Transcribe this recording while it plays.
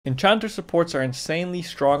Enchanter supports are insanely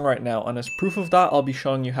strong right now, and as proof of that, I'll be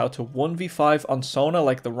showing you how to 1v5 on Sona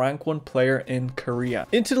like the rank 1 player in Korea.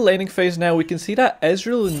 Into the laning phase now, we can see that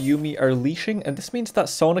Ezreal and Yuumi are leashing, and this means that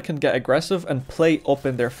Sona can get aggressive and play up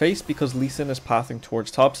in their face because Lee Sin is pathing towards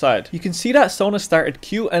topside. You can see that Sona started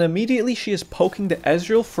Q, and immediately she is poking the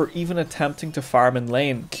Ezreal for even attempting to farm in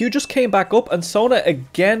lane. Q just came back up, and Sona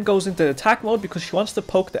again goes into attack mode because she wants to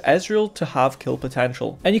poke the Ezreal to have kill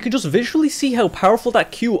potential. And you can just visually see how powerful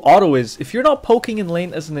that Q auto is. If you're not poking in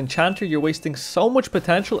lane as an enchanter, you're wasting so much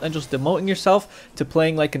potential and just demoting yourself to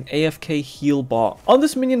playing like an AFK heal bot. On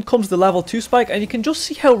this minion comes the level 2 spike, and you can just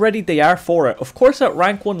see how ready they are for it. Of course, at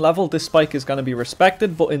rank 1 level, this spike is going to be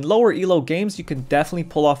respected, but in lower elo games, you can definitely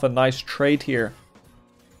pull off a nice trade here.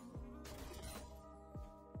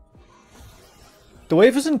 The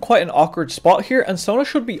wave is in quite an awkward spot here, and Sona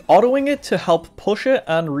should be autoing it to help push it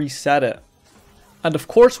and reset it. And of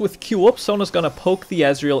course, with Q up, Sona's gonna poke the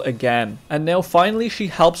Ezreal again. And now finally she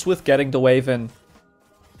helps with getting the wave in.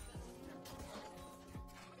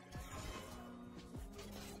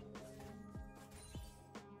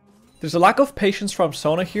 There's a lack of patience from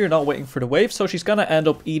Sona here, not waiting for the wave, so she's gonna end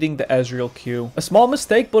up eating the Ezreal Q. A small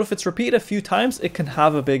mistake, but if it's repeated a few times, it can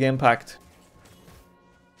have a big impact.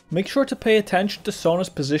 Make sure to pay attention to Sona's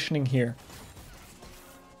positioning here.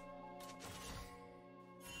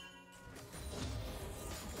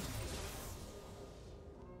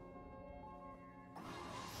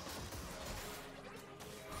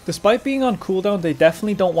 Despite being on cooldown, they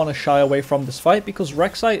definitely don't want to shy away from this fight because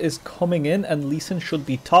Rek'Sai is coming in and Lee Sin should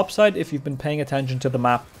be topside if you've been paying attention to the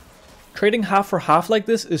map. Trading half for half like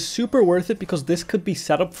this is super worth it because this could be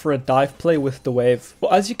set up for a dive play with the wave.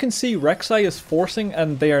 But as you can see, Rek'Sai is forcing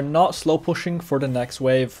and they are not slow pushing for the next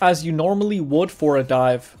wave, as you normally would for a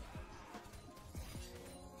dive.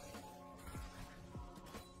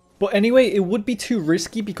 But anyway, it would be too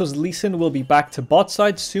risky because Lee Sin will be back to bot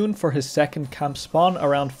side soon for his second camp spawn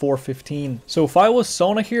around 4:15. So if I was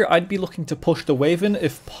Sona here, I'd be looking to push the wave in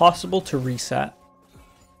if possible to reset.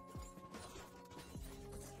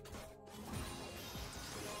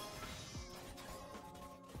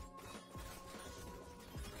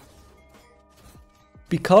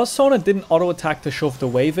 Because Sona didn't auto-attack to shove the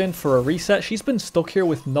wave in for a reset, she's been stuck here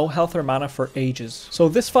with no health or mana for ages. So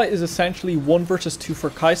this fight is essentially 1 versus 2 for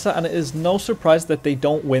Kai'Sa, and it is no surprise that they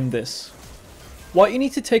don't win this. What you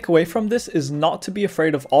need to take away from this is not to be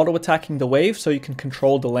afraid of auto-attacking the wave so you can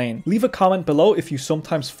control the lane. Leave a comment below if you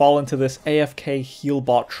sometimes fall into this AFK heal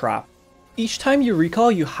bot trap. Each time you recall,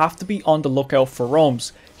 you have to be on the lookout for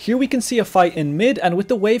roams. Here we can see a fight in mid, and with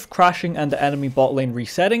the wave crashing and the enemy bot lane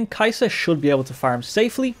resetting, Kai'Sa should be able to farm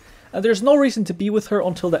safely, and there's no reason to be with her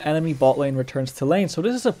until the enemy bot lane returns to lane, so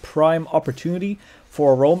this is a prime opportunity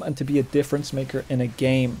for a roam and to be a difference maker in a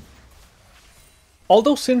game.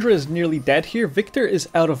 Although Syndra is nearly dead here, Victor is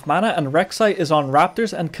out of mana and Rek'Sai is on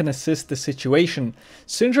Raptors and can assist the situation.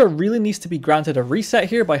 Syndra really needs to be granted a reset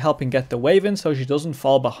here by helping get the wave in so she doesn't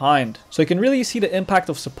fall behind. So you can really see the impact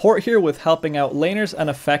of support here with helping out laners and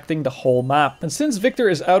affecting the whole map. And since Victor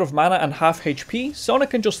is out of mana and half HP, Sona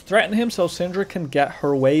can just threaten him so Syndra can get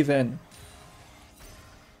her wave in.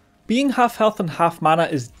 Being half health and half mana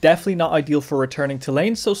is definitely not ideal for returning to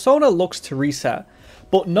lane, so Sona looks to reset.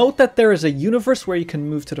 But note that there is a universe where you can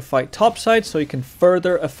move to the fight topside so you can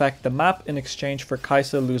further affect the map in exchange for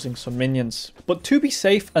Kai'Sa losing some minions. But to be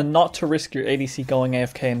safe and not to risk your ADC going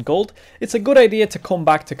AFK in gold, it's a good idea to come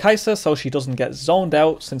back to Kai'Sa so she doesn't get zoned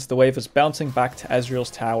out since the wave is bouncing back to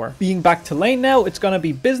Ezreal's tower. Being back to lane now, it's gonna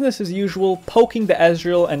be business as usual, poking the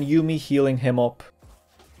Ezreal and Yuumi healing him up.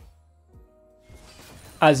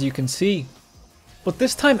 As you can see. But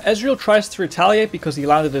this time Ezreal tries to retaliate because he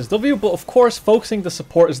landed his W, but of course focusing the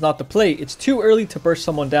support is not the play. It's too early to burst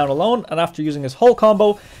someone down alone, and after using his whole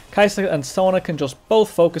combo, Kai'Sa and Sona can just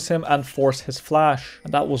both focus him and force his flash.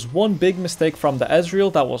 And that was one big mistake from the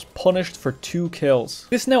Ezreal that was punished for 2 kills.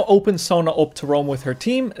 This now opens Sona up to roam with her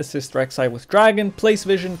team, assist Rek'Sai with Dragon, place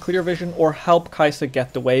vision, clear vision, or help Kai'Sa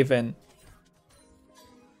get the wave in.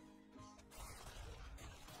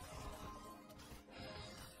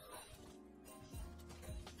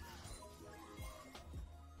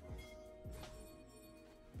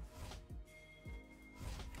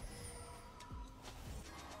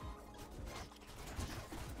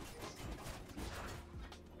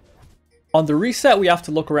 On the reset, we have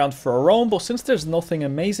to look around for a roam, but since there's nothing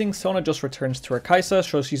amazing, Sona just returns to her Kai'Sa,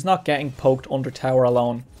 so she's not getting poked under tower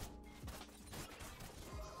alone.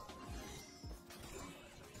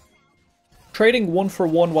 Trading 1 for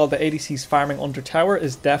 1 while the ADC's farming under tower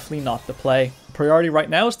is definitely not the play. Priority right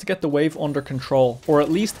now is to get the wave under control, or at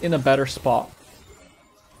least in a better spot.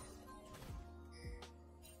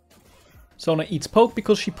 Sona eats poke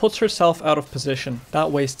because she puts herself out of position. That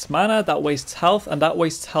wastes mana, that wastes health, and that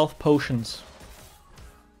wastes health potions.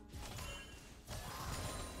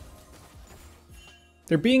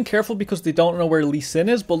 They're being careful because they don't know where Lee Sin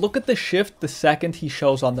is, but look at the shift the second he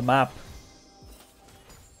shows on the map.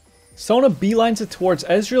 Sona beelines it towards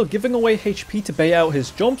Ezreal, giving away HP to bait out his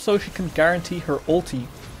jump so she can guarantee her ulti.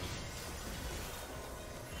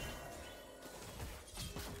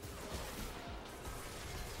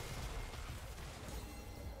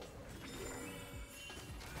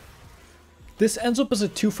 This ends up as a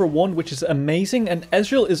 2-for-1, which is amazing, and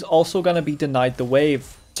Ezreal is also going to be denied the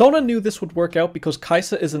wave. Sona knew this would work out because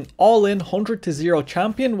Kai'Sa is an all-in 100-0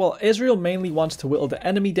 champion, while Ezreal mainly wants to whittle the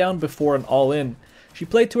enemy down before an all-in. She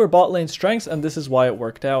played to her bot lane strengths, and this is why it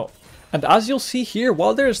worked out. And as you'll see here,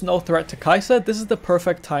 while there is no threat to Kai'Sa, this is the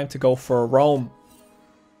perfect time to go for a roam.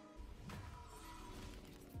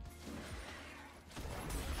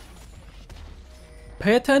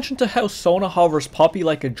 Pay attention to how Sona hovers Poppy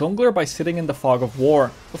like a jungler by sitting in the fog of war.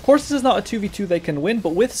 Of course this is not a 2v2 they can win,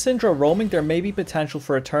 but with Syndra roaming there may be potential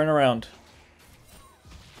for a turnaround.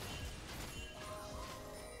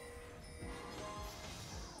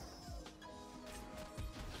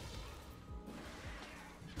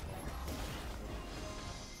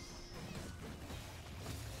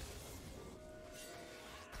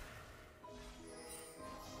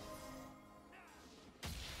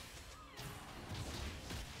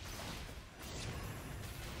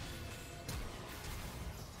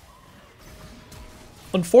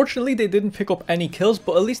 Unfortunately, they didn't pick up any kills,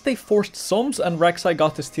 but at least they forced sums and Rek'Sai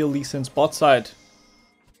got to steal Lee Sin's bot side.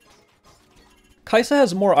 Kai'Sa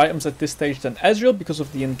has more items at this stage than Ezreal because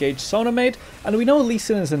of the engaged Sona made, and we know Lee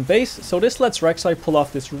Sin is in base, so this lets Rek'Sai pull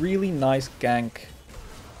off this really nice gank.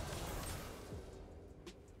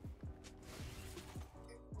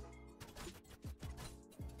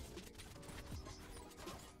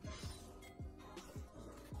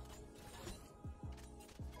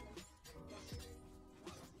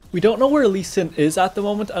 We don't know where Lee Sin is at the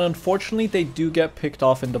moment, and unfortunately they do get picked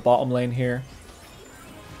off in the bottom lane here.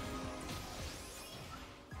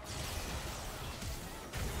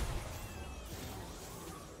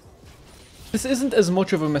 This isn't as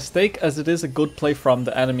much of a mistake as it is a good play from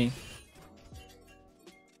the enemy.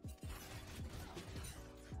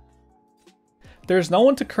 There's no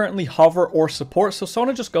one to currently hover or support, so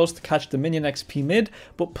Sona just goes to catch the minion XP mid,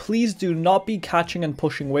 but please do not be catching and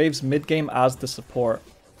pushing waves mid game as the support.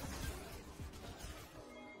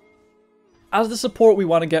 As the support, we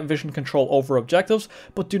want to get vision control over objectives,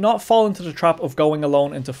 but do not fall into the trap of going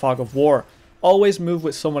alone into Fog of War. Always move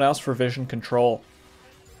with someone else for vision control.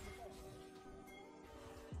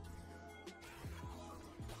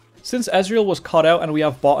 Since Ezreal was caught out and we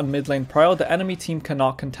have bot and mid lane prio, the enemy team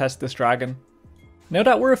cannot contest this dragon. Now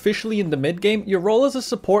that we're officially in the mid game, your role as a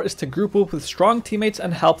support is to group up with strong teammates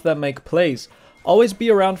and help them make plays. Always be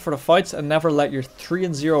around for the fights and never let your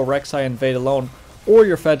 3-0 Rek'Sai invade alone, or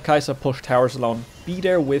your fed Kai'Sa push towers alone. Be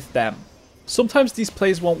there with them. Sometimes these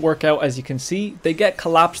plays won't work out, as you can see. They get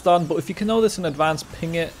collapsed on, but if you can know this in advance,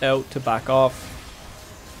 ping it out to back off.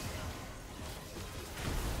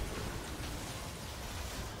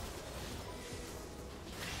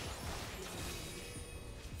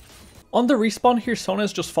 On the respawn here, Sona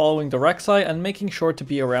is just following the Rek'Sai and making sure to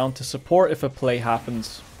be around to support if a play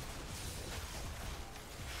happens.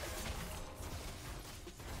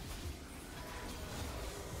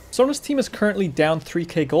 Sona's team is currently down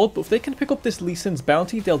 3k gold, but if they can pick up this Lee Sin's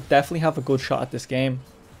bounty, they'll definitely have a good shot at this game.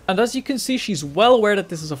 And as you can see, she's well aware that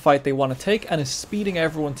this is a fight they want to take and is speeding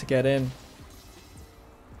everyone to get in.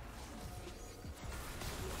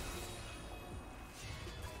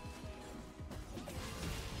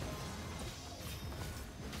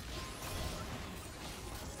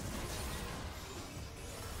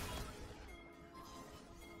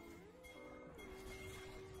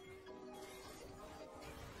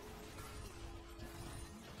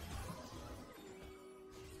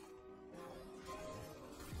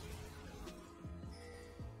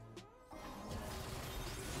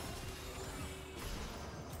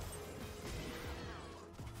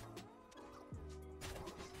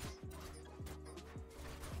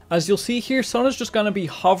 As you'll see here, Sona's just going to be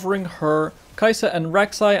hovering her Kai'Sa and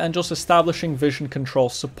Rek'Sai and just establishing vision control,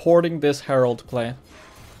 supporting this Herald play.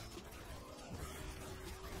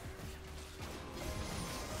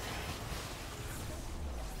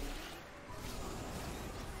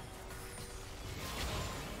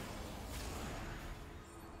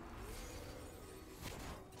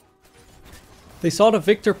 They saw the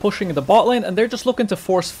Victor pushing in the bot lane and they're just looking to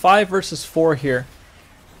force 5 versus 4 here.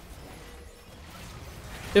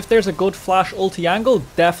 If there's a good flash ulti angle,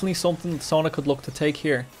 definitely something that Sona could look to take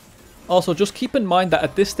here. Also, just keep in mind that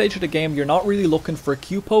at this stage of the game, you're not really looking for a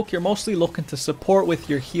Q poke, you're mostly looking to support with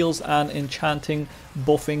your heals and enchanting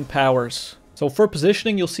buffing powers. So for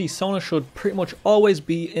positioning, you'll see Sona should pretty much always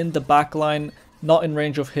be in the back line, not in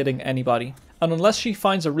range of hitting anybody. And unless she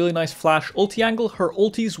finds a really nice flash ulti angle, her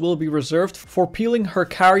ultis will be reserved for peeling her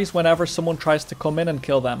carries whenever someone tries to come in and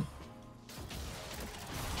kill them.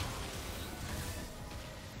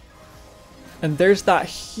 And there's that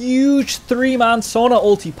huge 3-man Sona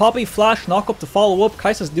ulti. Poppy, flash, knock up to follow up.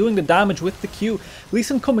 Kai'Sa's doing the damage with the Q. Lee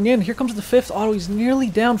Sin coming in. Here comes the 5th auto. He's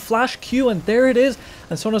nearly down. Flash Q, and there it is.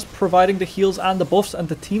 And Sona's providing the heals and the buffs, and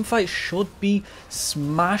the team fight should be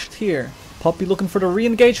smashed here. Poppy looking for the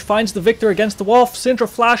re-engage, finds the victor against the wall. Syndra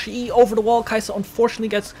flash E over the wall. Kai'Sa unfortunately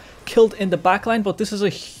gets killed in the backline, but this is a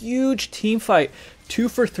huge team fight. 2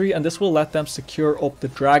 for 3, and this will let them secure up the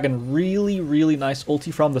dragon. Really nice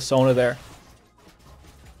ulti from the Sona there.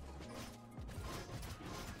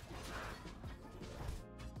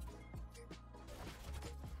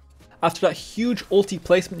 After that huge ulti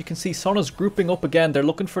placement, you can see Sona's grouping up again. They're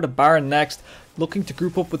looking for the Baron next, looking to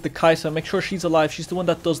group up with the Kai'Sa, make sure she's alive. She's the one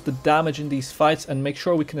that does the damage in these fights, and make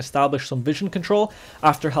sure we can establish some vision control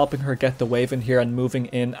after helping her get the wave in here and moving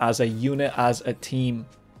in as a unit, as a team.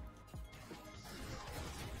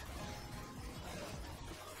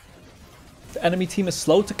 The enemy team is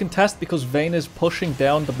slow to contest because Vayne is pushing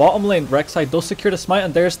down the bottom lane. Rek'Sai does secure the smite,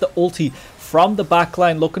 and there's the ulti from the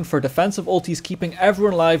backline, looking for defensive ultis, keeping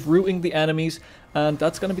everyone alive, rooting the enemies, and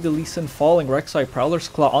that's going to be the Lee Sin falling. Rek'Sai, Prowler's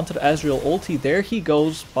Claw onto the Ezreal ulti. There he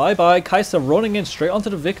goes. Bye-bye. Kai'Sa running in straight onto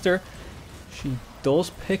the Victor. She does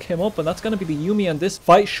pick him up, and that's going to be the Yuumi, and this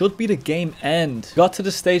fight should be the game end. Got to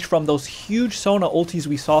the stage from those huge Sona ultis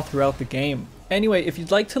we saw throughout the game. Anyway, if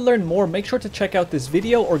you'd like to learn more, make sure to check out this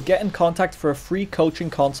video or get in contact for a free coaching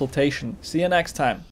consultation. See you next time.